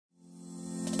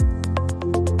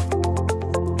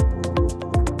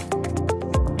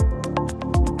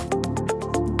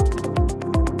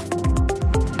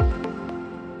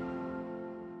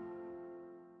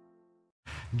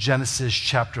Genesis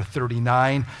chapter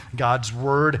 39. God's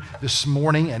word this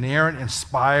morning, inerrant,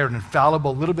 inspired, infallible.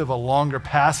 A little bit of a longer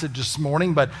passage this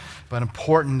morning, but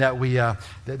important that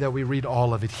we read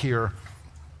all of it here.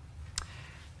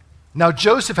 Now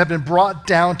Joseph had been brought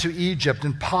down to Egypt,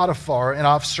 and Potiphar, an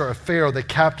officer of Pharaoh, the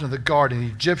captain of the guard, an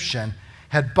Egyptian,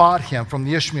 had bought him from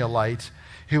the Ishmaelite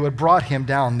who had brought him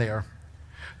down there.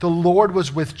 The Lord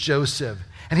was with Joseph,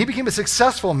 and he became a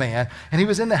successful man, and he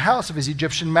was in the house of his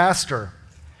Egyptian master.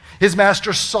 His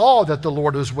master saw that the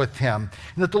Lord was with him,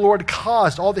 and that the Lord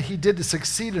caused all that he did to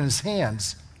succeed in his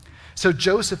hands. So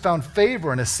Joseph found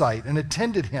favor in his sight and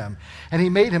attended him, and he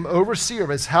made him overseer of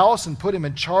his house and put him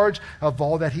in charge of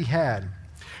all that he had.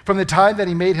 From the time that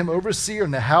he made him overseer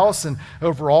in the house and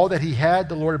over all that he had,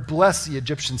 the Lord blessed the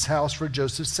Egyptian's house for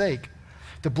Joseph's sake.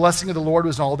 The blessing of the Lord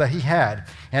was in all that he had,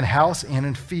 in house and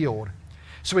in field.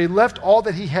 So he left all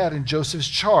that he had in Joseph's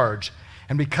charge,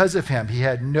 and because of him, he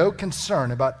had no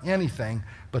concern about anything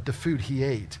but the food he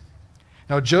ate.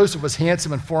 Now Joseph was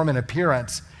handsome and form in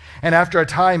appearance, and after a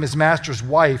time his master's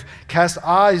wife cast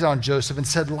eyes on Joseph and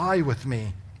said, "Lie with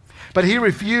me." But he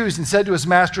refused and said to his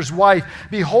master's wife,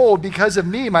 "Behold, because of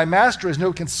me, my master has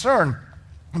no concern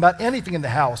about anything in the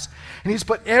house, and he's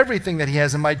put everything that he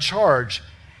has in my charge.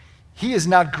 He is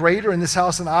not greater in this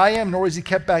house than I am, nor has he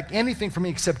kept back anything from me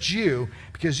except you,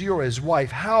 because you are his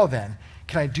wife. How then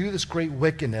can I do this great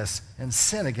wickedness and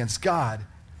sin against God?"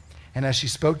 And as she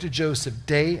spoke to Joseph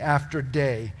day after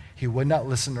day, he would not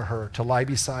listen to her, to lie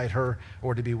beside her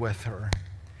or to be with her.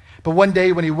 But one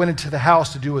day when he went into the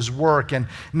house to do his work, and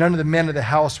none of the men of the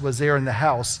house was there in the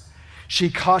house, she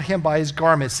caught him by his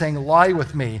garment, saying, "Lie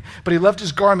with me." But he left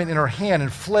his garment in her hand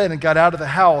and fled and got out of the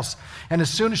house. And as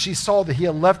soon as she saw that he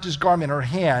had left his garment in her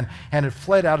hand and had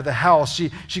fled out of the house,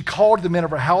 she called the men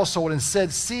of her household and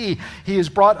said, "See, he has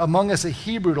brought among us a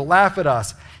Hebrew to laugh at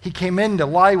us. He came in to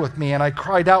lie with me, and I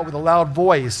cried out with a loud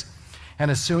voice.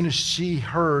 And as soon as he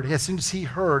heard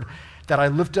that I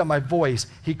lifted up my voice,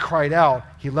 he cried out.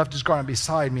 He left his garment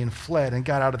beside me and fled and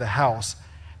got out of the house.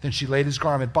 Then she laid his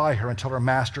garment by her until her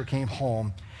master came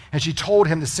home. And she told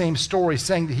him the same story,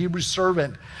 saying, "The Hebrew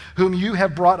servant whom you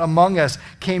have brought among us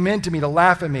came in to me to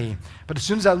laugh at me. But as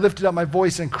soon as I lifted up my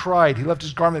voice and cried, he left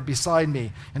his garment beside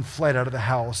me and fled out of the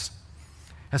house."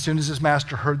 As soon as his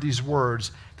master heard these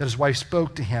words that his wife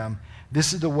spoke to him,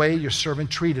 "This is the way your servant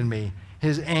treated me,"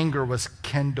 his anger was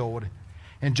kindled.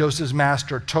 And Joseph's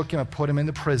master took him and put him in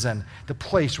the prison, the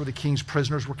place where the king's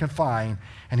prisoners were confined,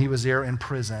 and he was there in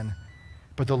prison.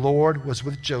 But the Lord was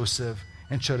with Joseph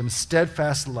and showed him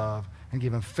steadfast love and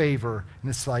gave him favor in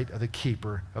the sight of the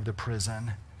keeper of the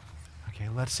prison. Okay,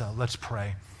 let's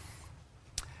pray.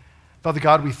 Father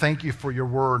God, we thank you for your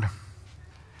word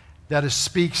that it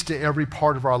speaks to every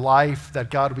part of our life,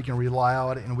 that God, we can rely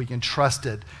on it and we can trust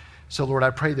it. So Lord,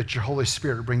 I pray that your Holy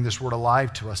Spirit will bring this word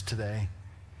alive to us today,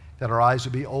 that our eyes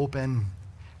would be open,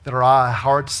 that our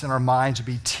hearts and our minds would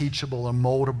be teachable and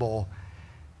moldable,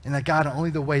 and that God,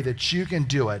 only the way that you can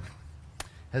do it,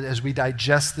 as we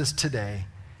digest this today,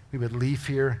 we would leave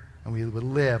here and we would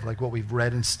live like what we've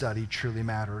read and studied truly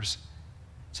matters.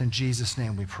 It's in Jesus'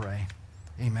 name we pray.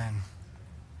 Amen.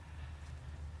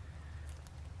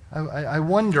 I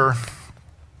wonder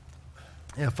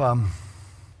if the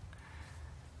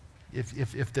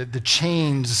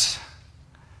chains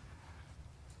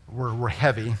were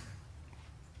heavy.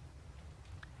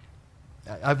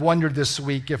 I've wondered this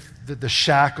week if the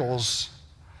shackles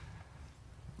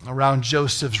around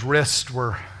Joseph's wrist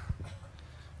were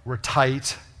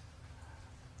tight.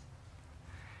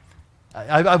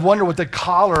 I've wondered what the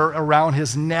collar around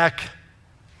his neck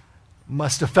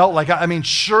must have felt like. I mean,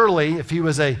 surely if he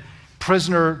was a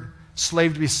prisoner,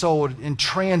 slave to be sold in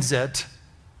transit,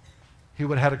 he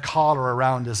would have had a collar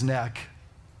around his neck.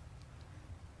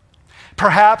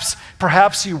 Perhaps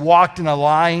he walked in a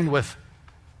line with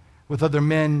other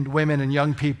men, women, and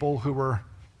young people who were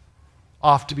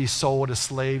off to be sold as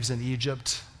slaves in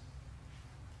Egypt.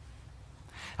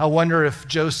 I wonder if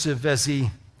Joseph, as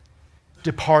he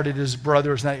departed his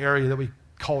brothers in that area that we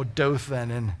call Dothan,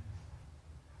 and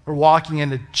were walking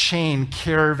in a chain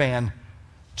caravan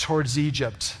towards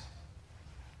Egypt,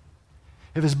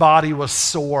 if his body was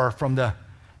sore from the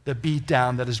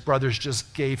beatdown that his brothers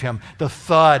just gave him, the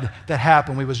thud that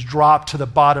happened when he was dropped to the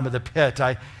bottom of the pit.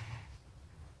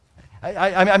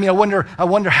 I wonder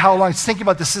how long. I was thinking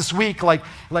about this week,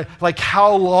 like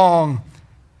how long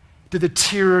did the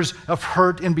tears of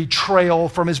hurt and betrayal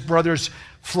from his brothers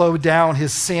flow down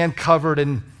his sand-covered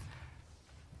and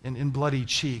bloody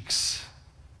cheeks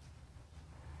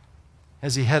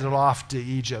as he headed off to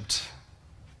Egypt?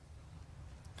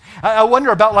 I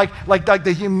wonder about like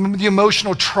the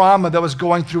emotional trauma that was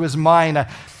going through his mind.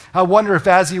 I wonder if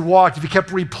as he walked, if he kept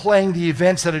replaying the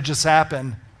events that had just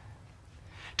happened,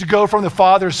 to go from the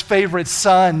father's favorite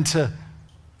son to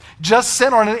just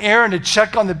sent on an errand to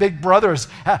check on the big brothers.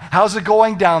 How's it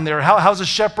going down there? How's the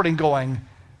shepherding going?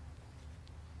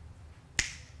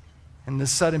 And the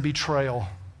sudden betrayal.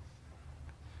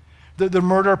 The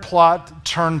murder plot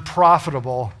turned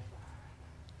profitable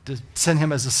to send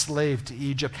him as a slave to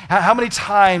Egypt. How many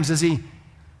times as he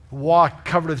walked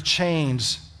covered with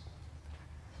chains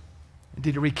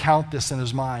did he recount this in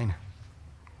his mind?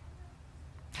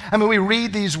 I mean, we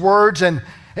read these words and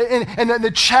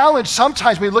the challenge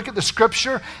sometimes when we look at the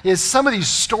scripture is some of these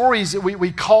stories that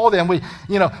we call them,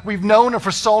 we've known them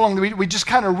for so long that we just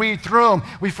kind of read through them.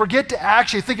 We forget to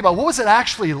actually think about what was it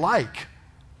actually like?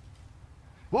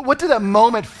 What did that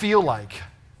moment feel like?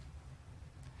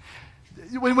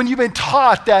 When you've been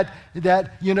taught that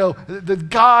the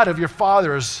God of your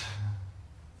fathers,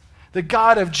 the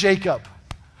God of Jacob,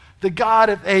 the God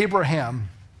of Abraham,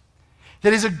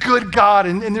 that He's a good God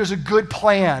and there's a good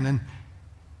plan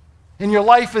and your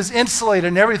life is insulated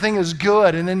and everything is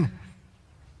good. And then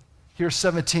here's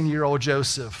 17-year-old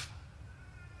Joseph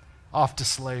off to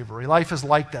slavery. Life is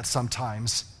like that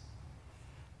sometimes.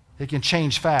 It can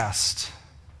change fast.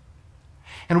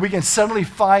 And we can suddenly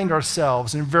find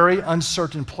ourselves in very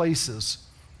uncertain places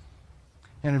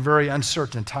and in very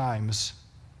uncertain times.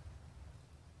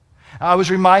 I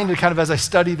was reminded kind of as I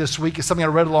studied this week of something I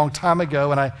read a long time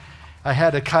ago, and I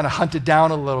had to kind of hunt it down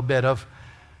a little bit of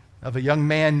a young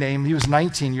man named, he was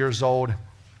 19 years old,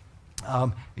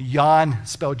 Jan,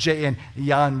 spelled J-N,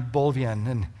 Jan Bolvian,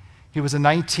 and he was a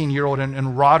 19-year-old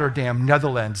in Rotterdam,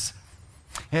 Netherlands.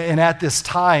 And at this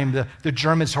time, the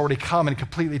Germans had already come and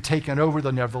completely taken over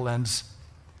the Netherlands.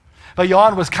 But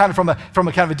Jan was kind of from a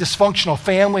kind of a dysfunctional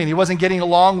family, and he wasn't getting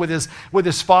along with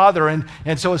his father,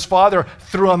 and so his father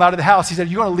threw him out of the house. He said,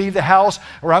 "You're going to leave the house,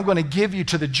 or I'm going to give you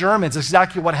to the Germans." That's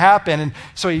exactly what happened. And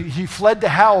so he fled the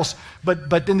house,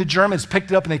 but then the Germans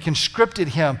picked it up and they conscripted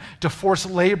him to forced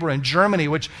labor in Germany,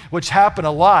 which happened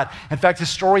a lot. In fact,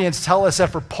 historians tell us that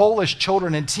for Polish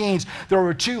children and teens, there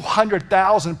were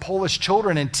 200,000 Polish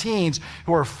children and teens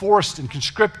who were forced and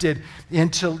conscripted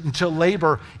into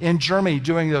labor in Germany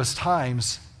during those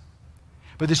times.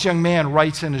 But this young man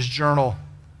writes in his journal,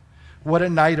 what a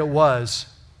night it was.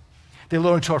 They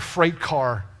loaded into a freight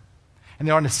car, and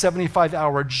they're on a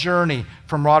 75-hour journey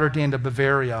from Rotterdam to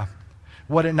Bavaria.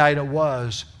 What a night it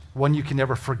was, one you can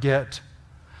never forget.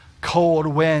 Cold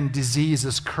wind,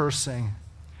 diseases, cursing.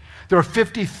 There were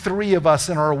 53 of us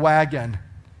in our wagon.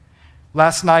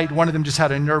 Last night, one of them just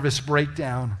had a nervous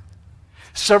breakdown.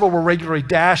 Several were regularly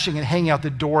dashing and hanging out the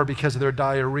door because of their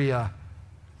diarrhea.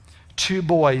 2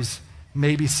 boys,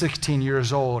 maybe 16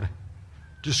 years old,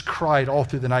 just cried all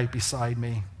through the night beside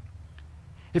me.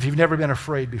 If you've never been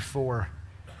afraid before,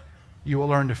 you will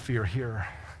learn to fear here.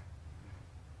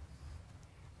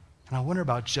 And I wonder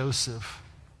about Joseph.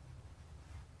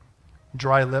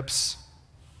 Dry lips,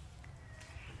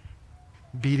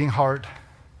 beating heart,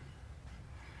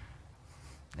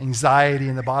 anxiety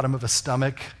in the bottom of his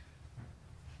stomach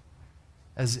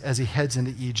as he heads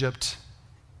into Egypt.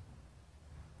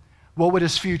 What would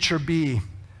his future be?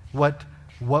 What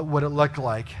would it look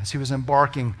like as he was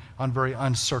embarking on very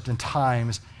uncertain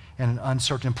times in an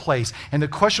uncertain place? And the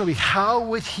question would be, how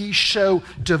would he show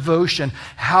devotion?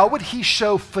 How would he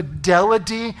show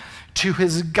fidelity to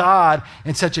his God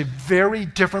in such a very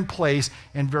different place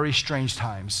in very strange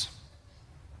times?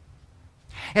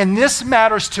 And this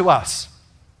matters to us.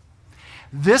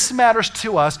 This matters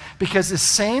to us because the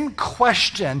same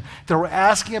question that we're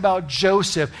asking about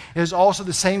Joseph is also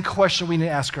the same question we need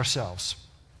to ask ourselves.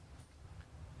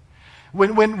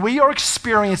 When we are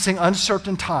experiencing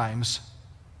uncertain times,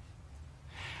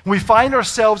 we find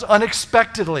ourselves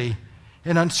unexpectedly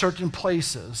in uncertain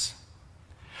places.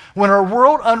 When our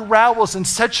world unravels in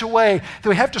such a way that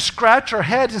we have to scratch our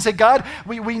heads and say, God,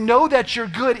 we know that you're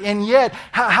good, and yet,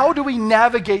 how do we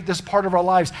navigate this part of our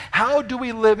lives? How do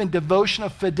we live in devotion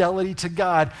of fidelity to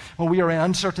God when we are in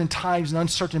uncertain times and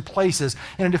uncertain places?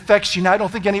 And it affects you. Now, I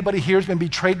don't think anybody here has been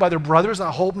betrayed by their brothers.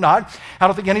 I hope not. I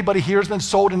don't think anybody here has been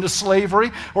sold into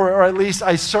slavery, or at least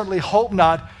I certainly hope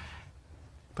not.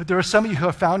 But there are some of you who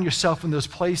have found yourself in those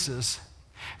places.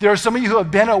 There are some of you who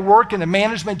have been at work and the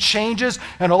management changes,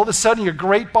 and all of a sudden your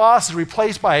great boss is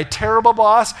replaced by a terrible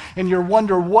boss, and you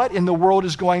wonder what in the world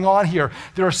is going on here.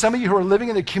 There are some of you who are living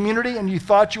in the community and you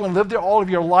thought you would live there all of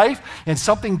your life, and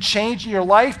something changed in your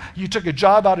life. You took a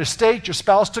job out of state, your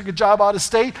spouse took a job out of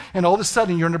state, and all of a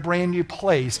sudden you're in a brand new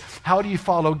place. How do you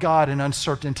follow God in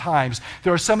uncertain times?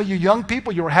 There are some of you young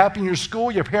people, you were happy in your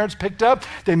school, your parents picked up,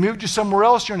 they moved you somewhere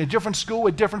else, you're in a different school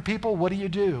with different people. What do you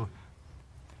do?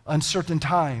 uncertain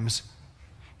times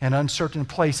and uncertain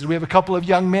places. We have a couple of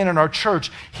young men in our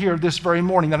church here this very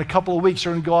morning. In a couple of weeks,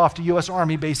 they're going to go off to U.S.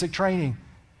 Army basic training.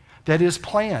 That is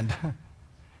planned, but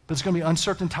it's going to be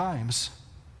uncertain times.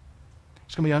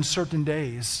 It's going to be uncertain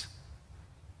days.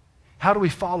 How do we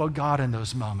follow God in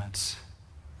those moments?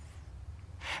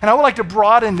 And I would like to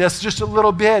broaden this just a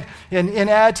little bit and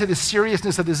add to the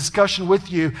seriousness of this discussion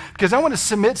with you, because I want to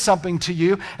submit something to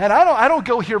you. And I don't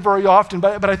go here very often,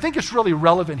 but I think it's really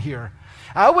relevant here.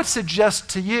 I would suggest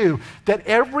to you that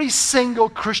every single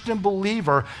Christian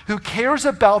believer who cares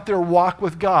about their walk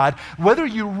with God, whether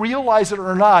you realize it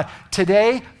or not,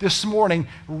 today, this morning,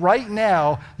 right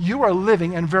now, you are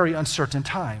living in very uncertain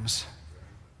times.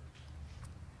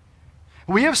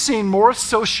 We have seen more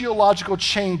sociological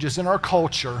changes in our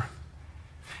culture,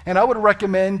 and I would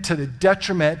recommend to the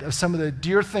detriment of some of the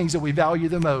dear things that we value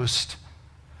the most,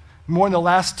 more in the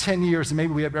last 10 years than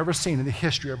maybe we have ever seen in the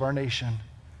history of our nation.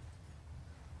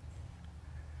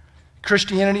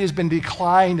 Christianity has been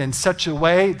declined in such a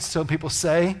way, so people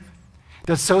say,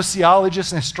 that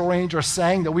sociologists and historians are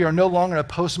saying that we are no longer in a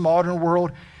postmodern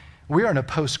world, we are in a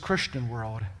post-Christian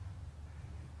world.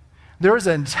 There is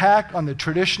an attack on the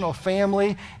traditional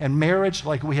family and marriage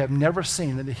like we have never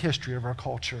seen in the history of our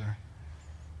culture.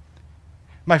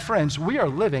 My friends, we are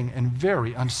living in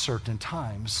very uncertain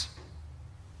times,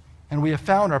 and we have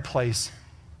found our place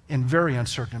in very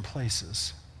uncertain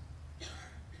places.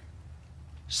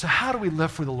 So how do we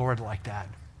live for the Lord like that?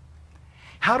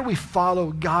 How do we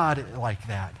follow God like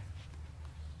that?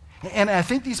 And I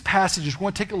think these passages, we're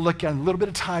going to take a look at in a little bit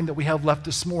of time that we have left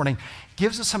this morning,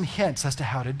 gives us some hints as to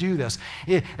how to do this.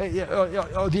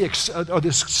 Are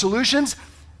the solutions?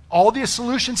 All the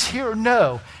solutions here?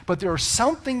 No. But there are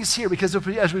some things here, because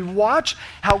as we watch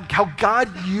how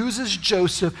God uses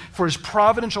Joseph for his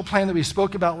providential plan that we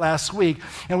spoke about last week,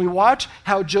 and we watch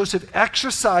how Joseph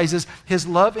exercises his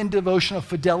love and devotion of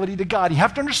fidelity to God, you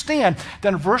have to understand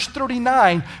that in verse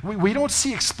 39, we don't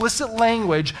see explicit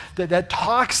language that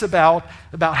talks about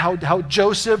how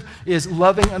Joseph is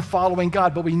loving and following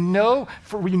God, but we know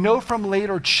from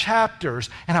later chapters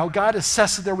and how God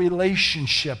assesses their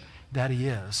relationship that he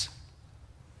is.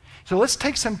 So let's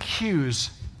take some cues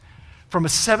from a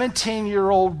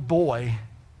 17-year-old boy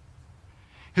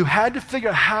who had to figure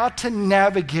out how to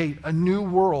navigate a new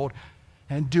world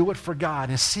and do it for God,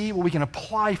 and see what we can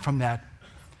apply from that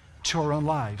to our own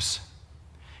lives.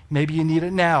 Maybe you need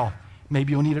it now.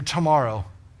 Maybe you'll need it tomorrow.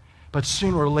 But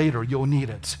sooner or later, you'll need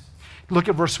it. Look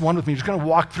at verse 1 with me. We're just going to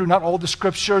walk through not all the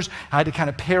scriptures. I had to kind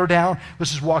of pare down.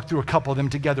 Let's just walk through a couple of them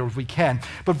together if we can.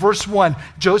 But verse 1,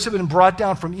 Joseph had been brought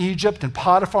down from Egypt, and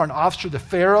Potiphar, an officer of the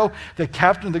Pharaoh, the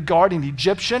captain of the guard, an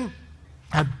Egyptian,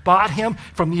 had bought him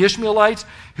from the Ishmaelites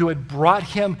who had brought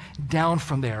him down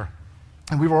from there.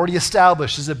 And we've already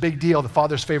established this is a big deal. The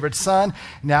father's favorite son,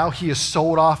 now he is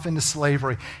sold off into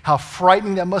slavery. How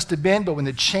frightening that must have been, but when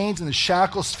the chains and the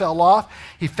shackles fell off,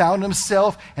 he found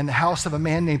himself in the house of a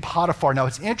man named Potiphar. Now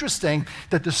it's interesting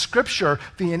that the scripture,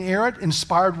 the inerrant,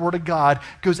 inspired word of God,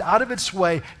 goes out of its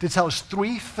way to tell us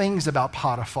three things about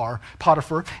Potiphar.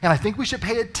 And I think we should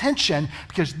pay attention,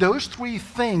 because those three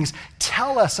things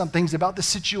tell us some things about the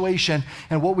situation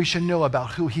and what we should know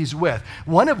about who he's with.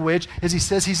 One of which is he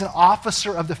says he's an officer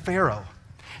of the Pharaoh.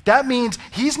 That means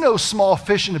he's no small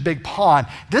fish in a big pond.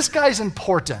 This guy's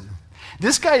important.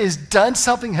 This guy has done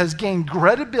something, has gained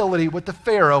credibility with the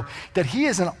Pharaoh, that he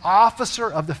is an officer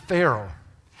of the Pharaoh.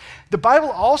 The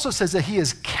Bible also says that he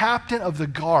is captain of the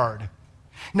guard.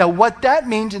 Now, what that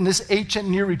means in this ancient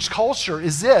Near East culture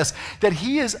is this, that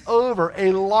he is over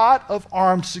a lot of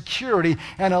armed security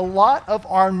and a lot of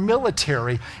armed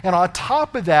military. And on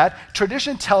top of that,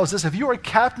 tradition tells us if you are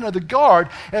captain of the guard,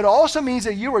 it also means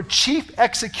that you are chief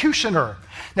executioner.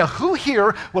 Now, who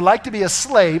here would like to be a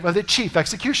slave of the chief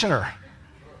executioner?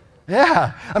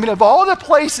 Yeah. I mean, of all the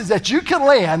places that you can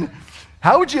land,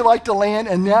 how would you like to land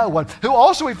in that one? Who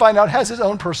also, we find out, has his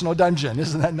own personal dungeon.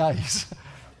 Isn't that nice?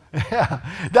 Yeah,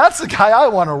 that's the guy I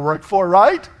want to work for,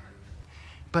 right?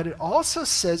 But it also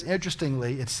says,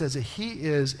 interestingly, it says that he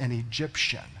is an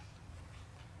Egyptian.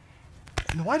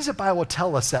 And why does the Bible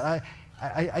tell us that?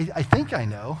 I think I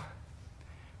know.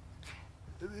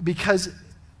 Because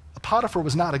Potiphar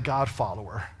was not a God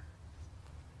follower.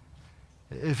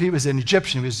 If he was an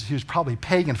Egyptian, he was probably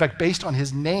pagan. In fact, based on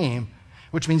his name,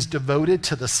 which means devoted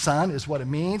to the sun is what it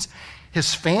means,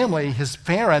 his family, his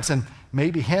parents, and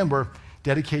maybe him were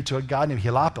dedicated to a god named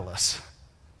Heliopolis.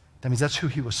 That means that's who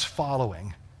he was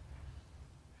following.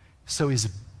 So he's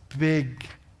a big,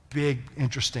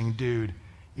 interesting dude,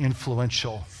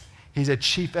 influential. He's a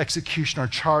chief executioner in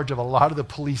charge of a lot of the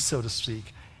police, so to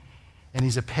speak. And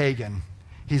he's a pagan.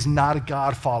 He's not a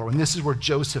God follower. And this is where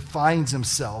Joseph finds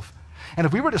himself. And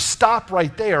if we were to stop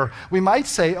right there, we might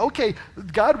say, okay,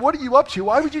 God, what are you up to?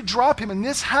 Why would you drop him in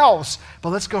this house?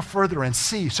 But let's go further and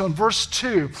see. So in verse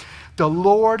 2, the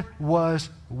Lord was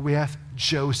with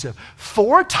Joseph.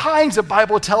 4 times the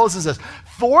Bible tells us this.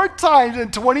 4 times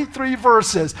in 23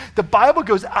 verses, the Bible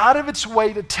goes out of its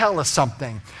way to tell us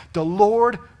something. The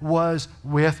Lord was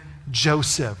with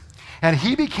Joseph. And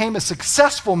he became a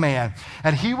successful man,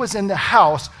 and he was in the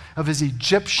house of his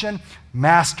Egyptian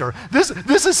master. This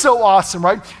is so awesome,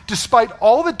 right? Despite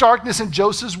all the darkness in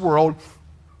Joseph's world,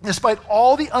 despite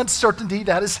all the uncertainty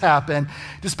that has happened,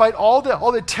 despite all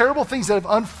the terrible things that have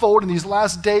unfolded in these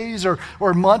last days or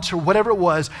months or whatever it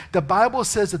was, the Bible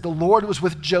says that the Lord was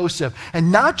with Joseph.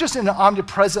 And not just in an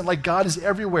omnipresent, like God is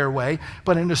everywhere way,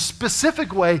 but in a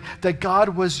specific way that God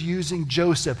was using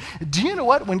Joseph. Do you know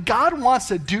what? When God wants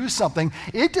to do something,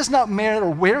 it does not matter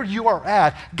where you are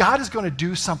at, God is going to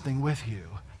do something with you.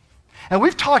 And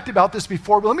we've talked about this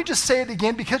before, but let me just say it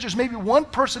again because there's maybe one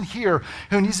person here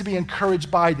who needs to be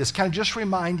encouraged by this. Kind of just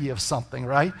remind you of something,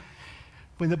 right?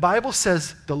 When the Bible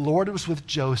says the Lord was with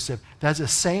Joseph, that's the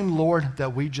same Lord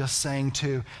that we just sang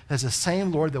to. That's the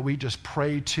same Lord that we just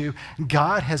prayed to.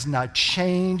 God has not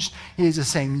changed. He is the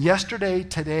same yesterday,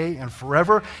 today, and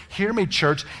forever. Hear me,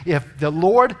 church. If the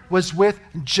Lord was with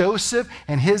Joseph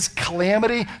and his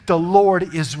calamity, the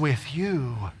Lord is with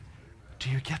you. Do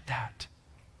you get that?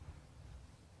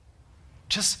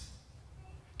 Just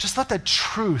let that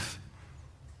truth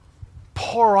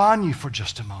pour on you for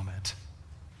just a moment.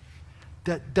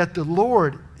 That the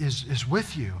Lord is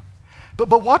with you.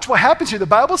 But watch what happens here. The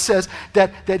Bible says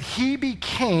that he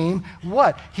became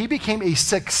what? He became a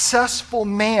successful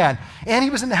man. And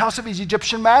he was in the house of his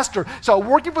Egyptian master. So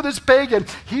working for this pagan,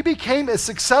 he became a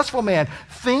successful man.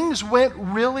 Things went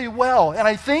really well. And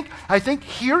I think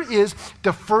here is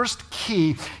the first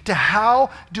key to how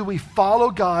do we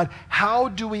follow God? How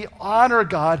do we honor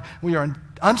God? We are in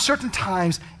uncertain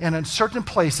times and uncertain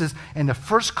places, and the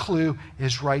first clue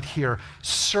is right here.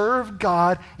 Serve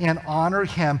God and honor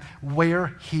him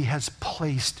where he has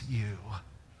placed you.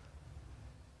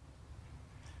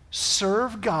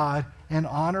 Serve God and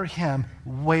honor him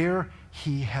where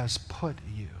he has put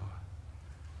you.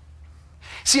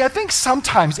 See, I think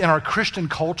sometimes in our Christian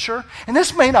culture, and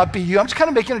this may not be you, I'm just kind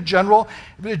of making a general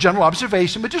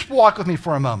observation, but just walk with me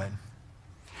for a moment.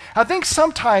 I think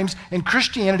sometimes in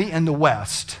Christianity in the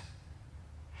West,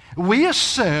 we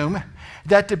assume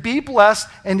that to be blessed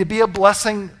and to be a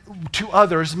blessing to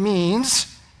others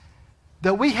means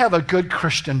that we have a good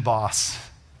Christian boss,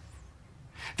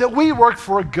 that we work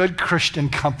for a good Christian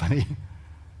company,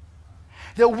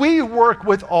 that we work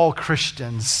with all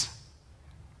Christians.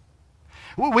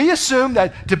 We assume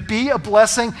that to be a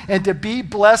blessing and to be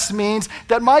blessed means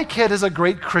that my kid is a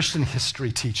great Christian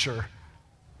history teacher.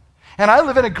 And I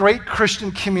live in a great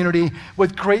Christian community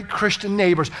with great Christian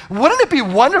neighbors. Wouldn't it be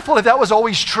wonderful if that was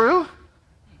always true?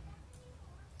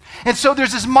 And so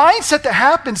there's this mindset that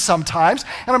happens sometimes,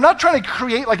 and I'm not trying to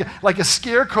create like a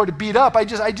scarecrow to beat up. I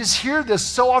just hear this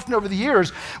so often over the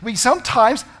years. We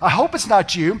sometimes, I hope it's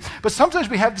not you, but sometimes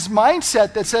we have this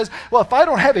mindset that says, well, if I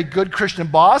don't have a good Christian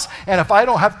boss, and if I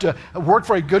don't have to work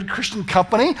for a good Christian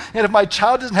company, and if my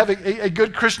child doesn't have a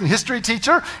good Christian history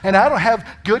teacher, and I don't have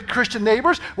good Christian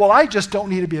neighbors, well, I just don't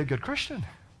need to be a good Christian.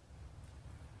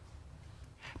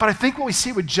 But I think what we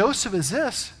see with Joseph is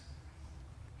this.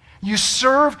 You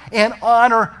serve and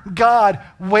honor God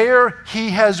where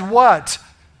he has what?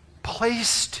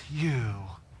 Placed you.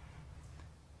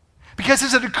 Because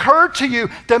has it occurred to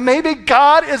you that maybe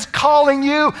God is calling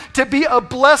you to be a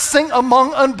blessing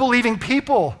among unbelieving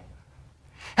people?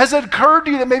 Has it occurred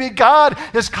to you that maybe God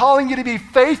is calling you to be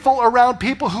faithful around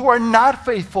people who are not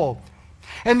faithful?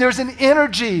 And there's an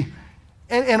energy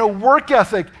and a work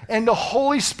ethic and the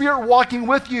Holy Spirit walking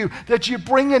with you that you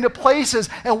bring into places.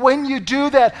 And when you do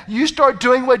that, you start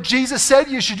doing what Jesus said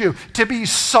you should do, to be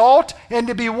salt and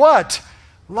to be what?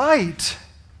 Light.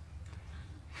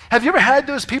 Have you ever had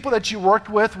those people that you worked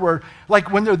with where,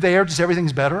 like, when they're there, just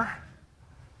everything's better?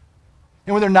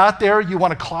 And when they're not there, you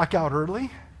want to clock out early?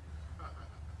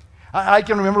 I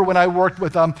can remember when I worked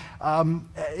with in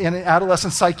an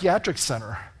adolescent psychiatric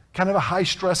center, kind of a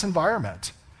high-stress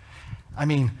environment. I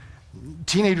mean,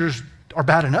 teenagers are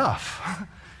bad enough,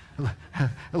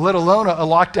 let alone a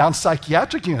lockdown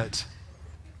psychiatric unit.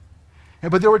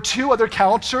 But there were 2 other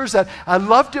counselors that I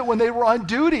loved it when they were on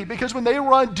duty, because when they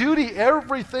were on duty,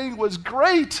 everything was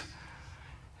great.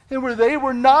 And when they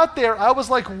were not there, I was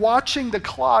like watching the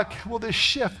clock. Will this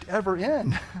shift ever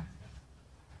end?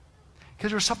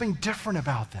 Because there's something different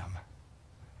about them.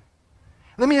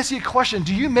 Let me ask you a question.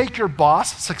 Do you make your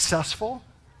boss successful?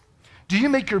 Do you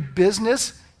make your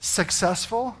business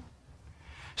successful?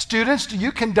 Students, do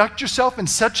you conduct yourself in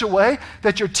such a way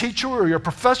that your teacher or your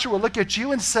professor will look at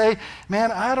you and say,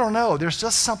 man, I don't know, there's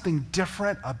just something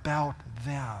different about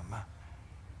them?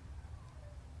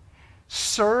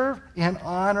 Serve and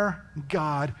honor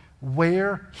God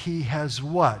where he has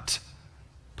what?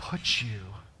 Put you.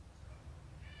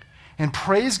 And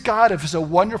praise God if it's a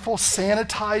wonderful,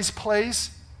 sanitized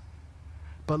place,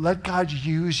 but let God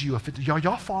use you.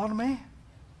 Y'all following me?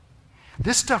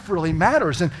 This stuff really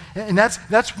matters, and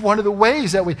that's one of the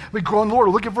ways that we grow in the Lord.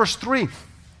 Look at verse 3.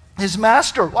 His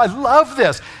master, I love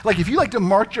this. Like if you like to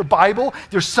mark your Bible,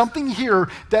 there's something here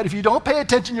that if you don't pay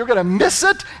attention, you're going to miss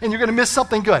it, and you're going to miss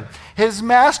something good. His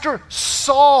master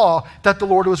saw that the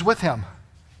Lord was with him.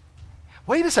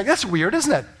 Wait a second, that's weird,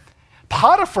 isn't it?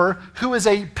 Potiphar, who is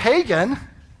a pagan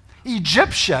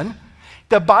Egyptian,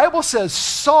 the Bible says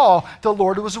saw the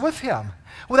Lord was with him.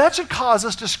 Well, that should cause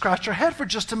us to scratch our head for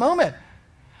just a moment.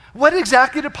 What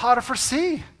exactly did Potiphar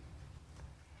see?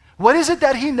 What is it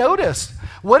that he noticed?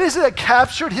 What is it that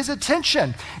captured his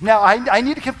attention? Now, I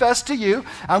need to confess to you,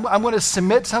 I'm going to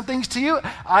submit some things to you.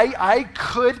 I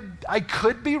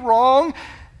could be wrong,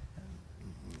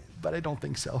 but I don't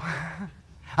think so.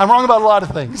 I'm wrong about a lot of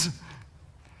things.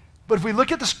 But if we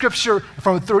look at the scripture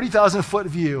from a 30,000-foot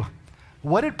view,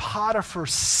 what did Potiphar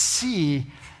see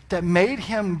that made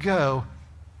him go,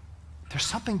 there's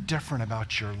something different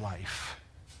about your life?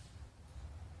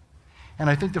 And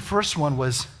I think the first one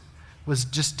was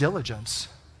just diligence.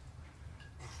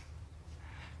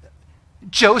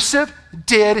 Joseph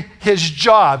did his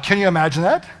job. Can you imagine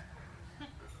that?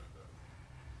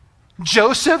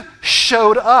 Joseph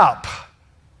showed up.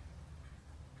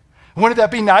 Wouldn't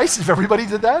that be nice if everybody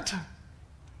did that?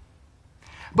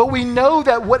 But we know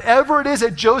that whatever it is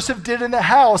that Joseph did in the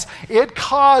house, it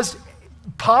caused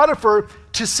Potiphar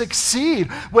to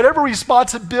succeed. Whatever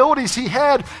responsibilities he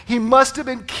had, he must have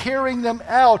been carrying them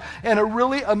out in a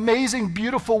really amazing,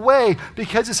 beautiful way,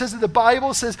 because it says that the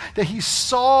Bible says that he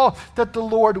saw that the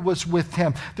Lord was with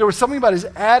him. There was something about his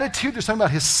attitude, there's something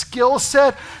about his skill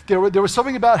set, there was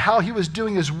something about how he was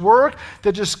doing his work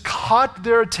that just caught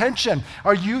their attention.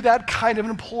 Are you that kind of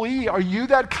employee? Are you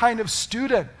that kind of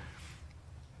student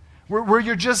where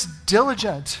you're just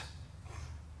diligent?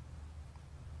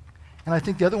 And I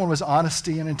think the other one was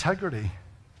honesty and integrity.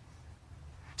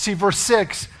 See, verse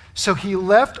 6, so he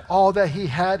left all that he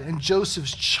had in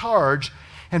Joseph's charge,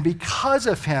 and because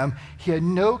of him, he had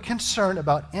no concern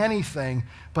about anything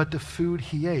but the food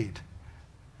he ate.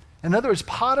 In other words,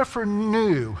 Potiphar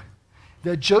knew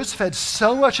that Joseph had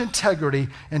so much integrity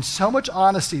and so much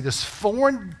honesty, this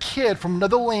foreign kid from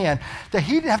another land, that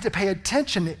he didn't have to pay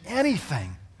attention to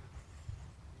anything.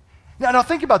 Now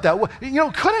think about that.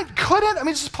 Couldn't,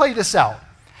 just play this out.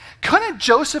 Couldn't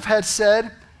Joseph have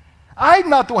said, I'm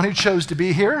not the one who chose to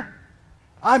be here.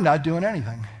 I'm not doing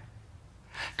anything.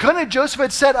 Couldn't Joseph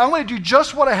have said, I'm going to do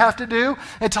just what I have to do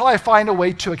until I find a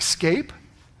way to escape?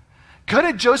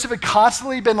 Couldn't Joseph have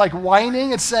constantly been like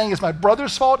whining and saying, it's my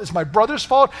brother's fault, it's my brother's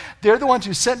fault, they're the ones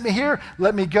who sent me here,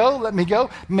 let me go, let me go?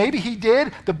 Maybe he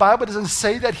did. The Bible doesn't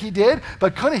say that he did,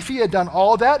 but couldn't if he had done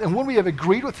all that, and wouldn't we have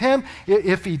agreed with him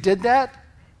if he did that?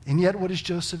 And yet, what does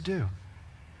Joseph do?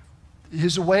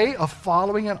 His way of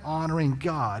following and honoring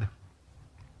God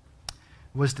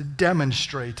was to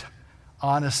demonstrate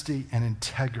honesty and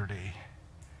integrity.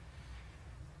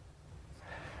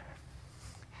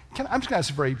 I'm just going to ask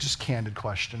a very just candid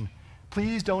question.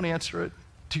 Please don't answer it.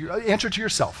 Answer it to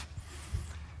yourself.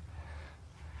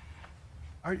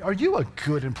 Are you a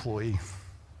good employee?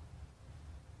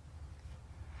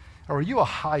 Or are you a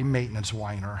high-maintenance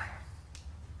whiner?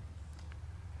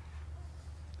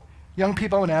 Young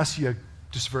people, I want to ask you a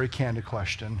just very candid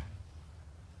question.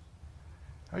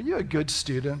 Are you a good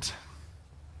student?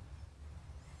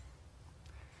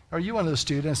 Are you one of those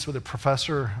students where the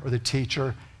professor or the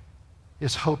teacher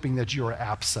is hoping that you are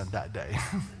absent that day?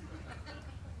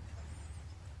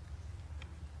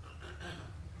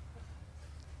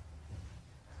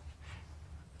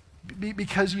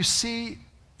 Because you see,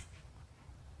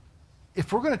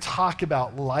 if we're going to talk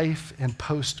about life in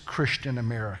post-Christian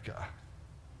America,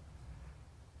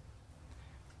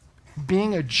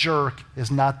 being a jerk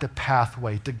is not the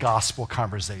pathway to gospel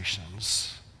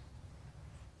conversations.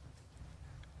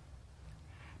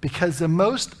 Because the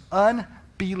most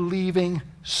unbelieving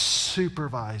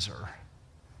supervisor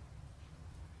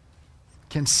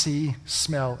can see,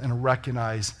 smell, and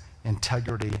recognize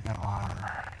integrity and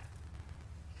honor.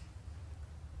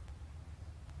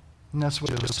 And that's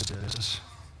what Joseph is.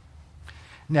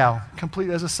 Now,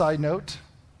 completely as a side note,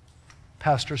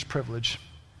 pastor's privilege.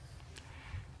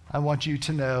 I want you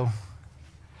to know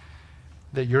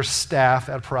that your staff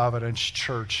at Providence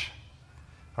Church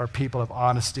are people of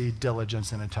honesty,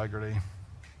 diligence, and integrity.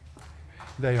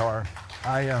 They are.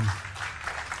 I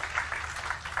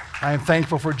am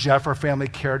thankful for Jeff, our family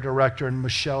care director, and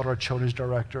Michelle, our children's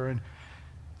director, and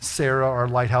Sarah, our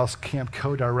Lighthouse Camp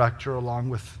co-director, along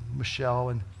with Michelle,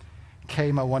 and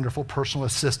Kay, my wonderful personal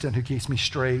assistant who keeps me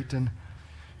straight, and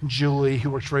Julie,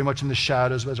 who works very much in the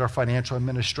shadows as our financial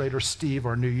administrator, Steve,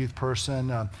 our new youth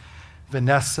person,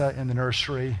 Vanessa in the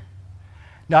nursery.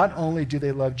 Not only do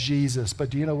they love Jesus, but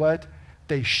do you know what?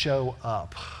 They show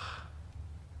up.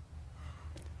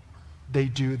 They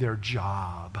do their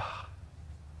job.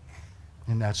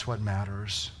 And that's what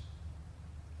matters.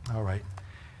 All right.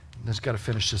 Just got to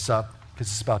finish this up because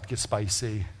it's about to get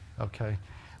spicy. Okay.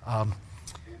 All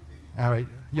right.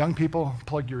 Young people,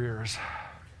 plug your ears.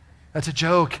 That's a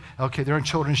joke. Okay, they're in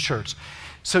children's church.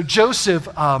 So Joseph,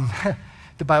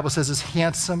 the Bible says, is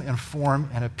handsome in form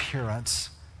and appearance.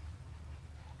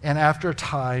 And after a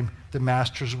time, the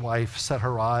master's wife set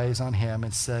her eyes on him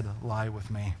and said, "Lie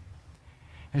with me."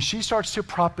 And she starts to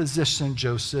proposition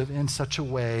Joseph in such a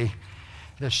way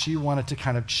that she wanted to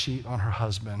kind of cheat on her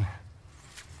husband.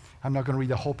 I'm not going to read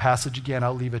the whole passage again.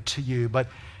 I'll leave it to you. But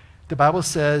the Bible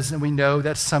says, and we know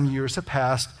that some years have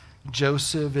passed,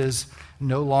 Joseph is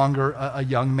no longer a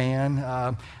young man,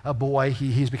 a boy.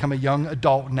 He's become a young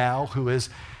adult now who is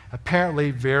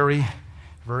apparently very,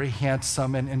 very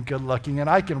handsome and good looking. And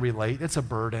I can relate. It's a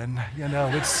burden. You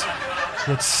know, it's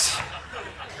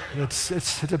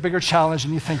a bigger challenge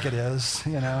than you think it is,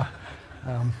 you know.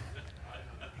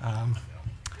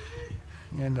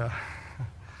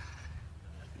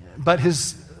 But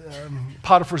his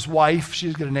Potiphar's wife,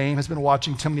 she's got a name, has been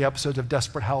watching too many episodes of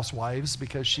Desperate Housewives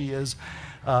because she is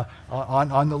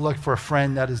on the look for a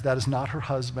friend that is not her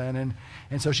husband.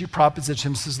 And so she propositions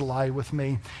him, says, "Lie with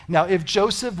me." Now, if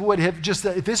Joseph would have just,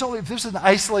 if this is an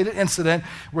isolated incident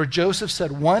where Joseph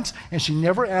said once and she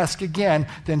never asked again,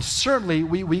 then certainly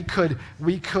we could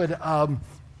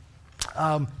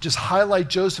just highlight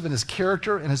Joseph and his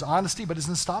character and his honesty, but it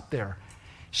doesn't stop there.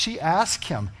 She asked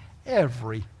him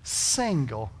every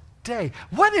single day.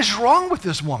 What is wrong with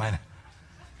this woman?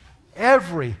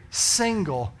 Every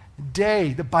single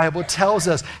day, the Bible tells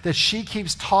us that she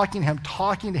keeps talking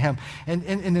to him, and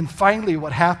then finally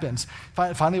what happens?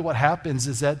 Finally what happens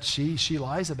is that she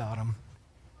lies about him.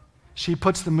 She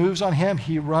puts the moves on him.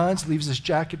 He runs, leaves his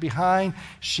jacket behind.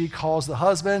 She calls the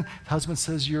husband. The husband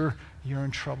says, You're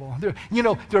in trouble. There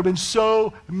have been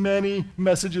so many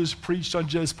messages preached on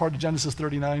this part of Genesis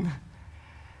 39.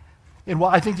 And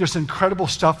while I think there's incredible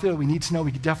stuff there that we need to know,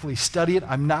 we could definitely study it.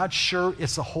 I'm not sure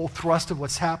it's the whole thrust of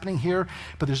what's happening here,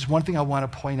 but there's one thing I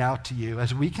want to point out to you.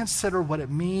 As we consider what it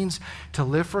means to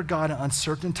live for God in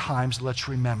uncertain times, let's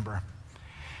remember.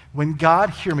 When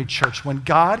God, hear me, church, when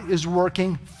God is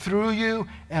working through you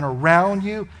and around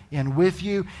you and with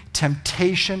you,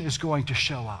 temptation is going to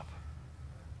show up.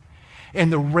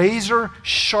 And the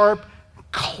razor-sharp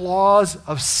claws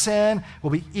of sin will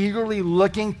be eagerly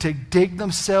looking to dig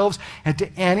themselves into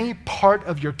any part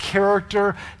of your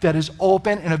character that is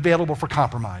open and available for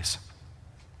compromise.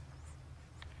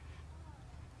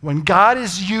 When God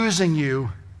is using you,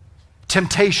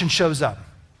 temptation shows up.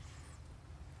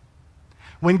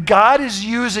 When God is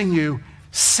using you,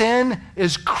 sin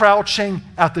is crouching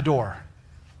at the door.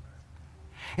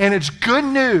 And it's good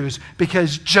news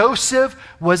because Joseph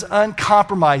was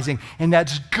uncompromising. And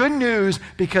that's good news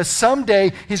because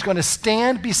someday he's going to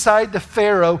stand beside the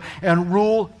Pharaoh and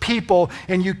rule people.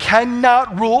 And you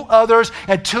cannot rule others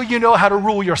until you know how to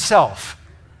rule yourself.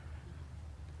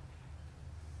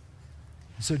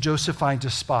 So Joseph finds a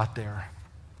spot there.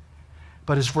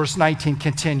 But as verse 19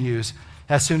 continues,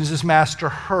 as soon as his master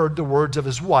heard the words of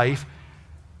his wife,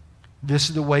 "This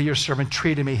is the way your servant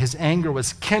treated me," his anger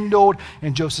was kindled,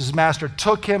 and Joseph's master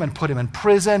took him and put him in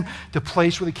prison, the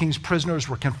place where the king's prisoners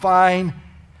were confined,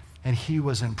 and he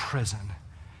was in prison.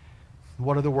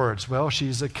 What are the words? Well,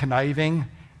 she's a conniving,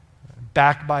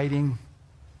 backbiting,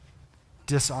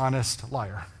 dishonest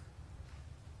liar.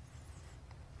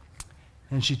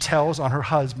 And she tells on her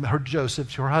husband,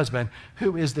 Joseph, to her husband,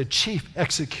 who is the chief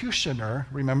executioner,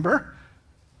 remember?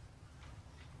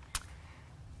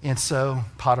 And so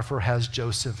Potiphar has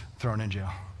Joseph thrown in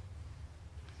jail.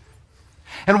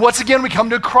 And once again, we come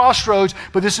to a crossroads,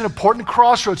 but this is an important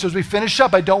crossroads. So as we finish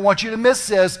up, I don't want you to miss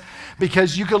this,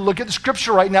 because you can look at the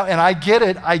scripture right now, and I get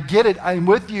it, I'm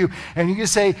with you. And you can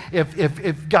say,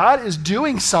 if God is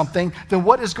doing something, then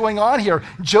what is going on here?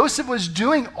 Joseph was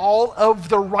doing all of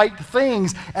the right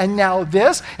things, and now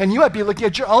this, and you might be looking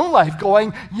at your own life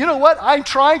going, you know what, I'm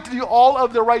trying to do all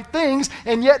of the right things,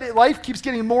 and yet life keeps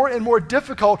getting more and more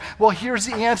difficult. Well, here's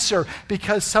the answer,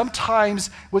 because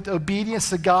sometimes with obedience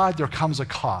to God, there comes a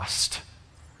cost.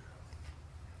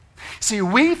 See,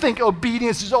 we think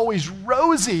obedience is always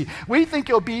rosy. We think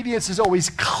obedience is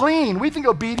always clean. We think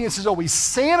obedience is always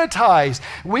sanitized.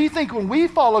 We think when we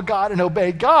follow God and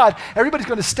obey God, everybody's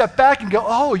going to step back and go,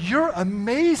 oh, you're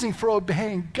amazing for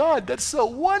obeying God. That's so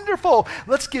wonderful.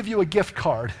 Let's give you a gift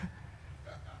card.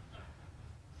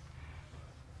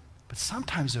 But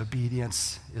sometimes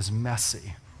obedience is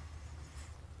messy.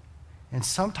 And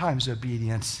sometimes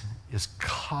obedience is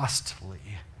costly.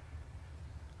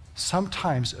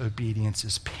 Sometimes obedience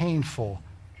is painful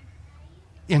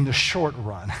in the short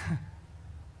run.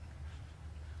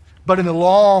 But in the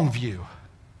long view,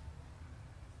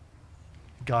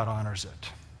 God honors it.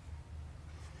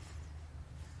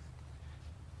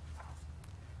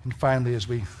 And finally, as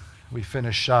we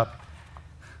finish up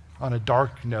on a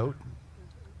dark note,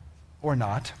 or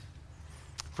not,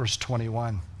 verse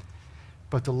 21.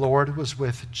 But the Lord was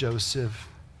with Joseph.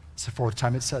 It's the fourth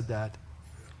time it said that.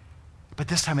 But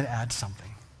this time it adds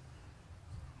something.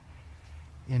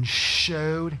 And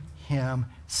showed him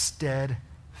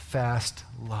steadfast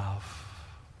love.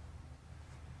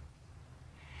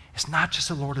 It's not just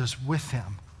the Lord is with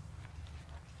him.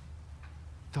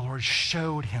 The Lord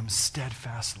showed him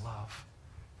steadfast love.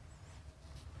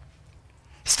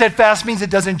 Steadfast means it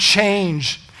doesn't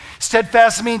change.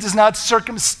 Steadfast means it's not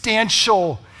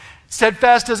circumstantial.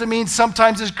 Steadfast doesn't mean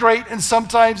sometimes it's great and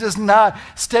sometimes it's not.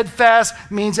 Steadfast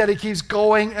means that it keeps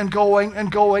going and going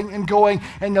and going and going.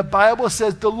 And the Bible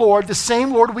says the Lord, the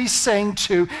same Lord we sang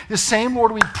to, the same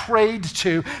Lord we prayed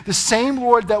to, the same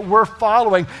Lord that we're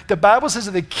following, the Bible says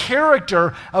that the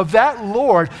character of that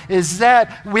Lord is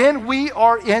that when we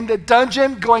are in the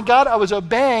dungeon going, God, I was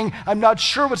obeying, I'm not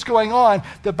sure what's going on,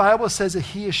 the Bible says that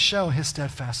he has shown his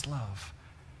steadfast love.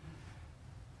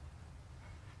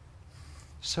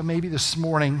 So maybe this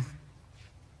morning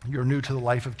you're new to the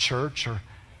life of church, or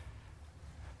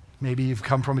maybe you've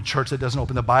come from a church that doesn't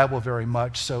open the Bible very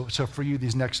much. So for you,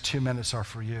 these next 2 minutes are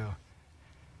for you.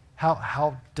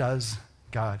 How does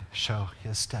God show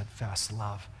his steadfast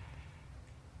love?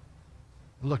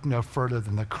 Look no further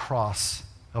than the cross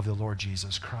of the Lord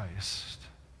Jesus Christ.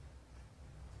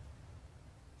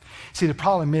 See, the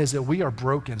problem is that we are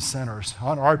broken sinners.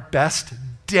 On our best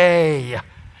day,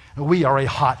 we are a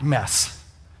hot mess.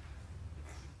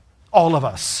 All of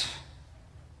us.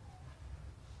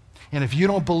 And if you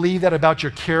don't believe that about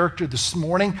your character this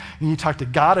morning, you need to talk to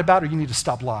God about it, or you need to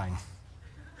stop lying.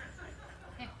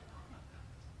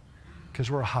 Because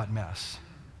we're a hot mess.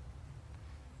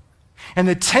 And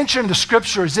the tension in the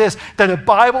scripture is this, that the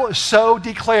Bible so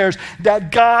declares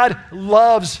that God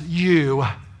loves you,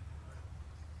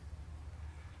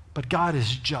 but God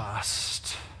is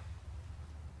just.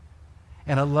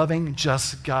 And a loving,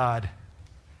 just God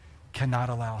cannot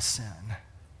allow sin.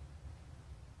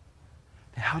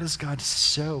 How does God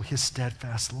show his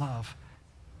steadfast love?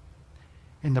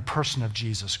 In the person of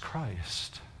Jesus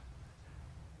Christ.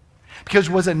 Because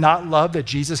was it not love that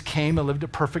Jesus came and lived a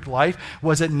perfect life?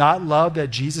 Was it not love that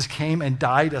Jesus came and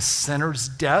died a sinner's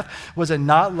death? Was it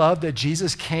not love that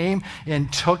Jesus came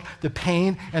and took the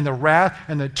pain and the wrath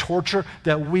and the torture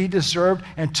that we deserved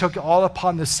and took all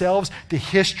upon themselves, the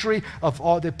history of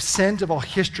all the sins of all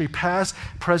history, past,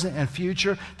 present, and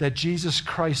future, that Jesus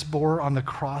Christ bore on the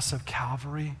cross of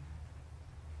Calvary?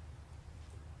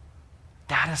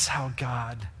 That is how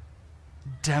God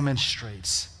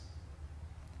demonstrates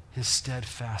his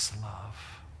steadfast love.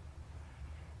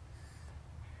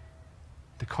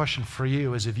 The question for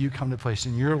you is, if you come to a place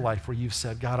in your life where you've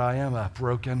said, God, I am a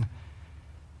broken,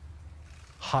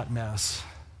 hot mess.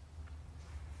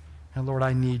 And Lord,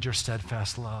 I need your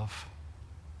steadfast love.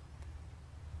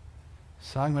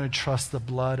 So I'm going to trust the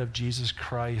blood of Jesus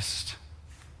Christ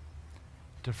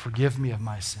to forgive me of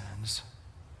my sins.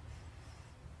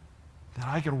 That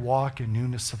I can walk in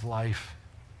newness of life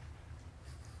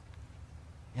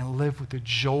and live with the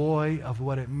joy of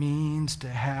what it means to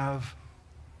have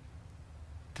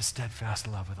the steadfast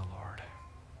love of the Lord.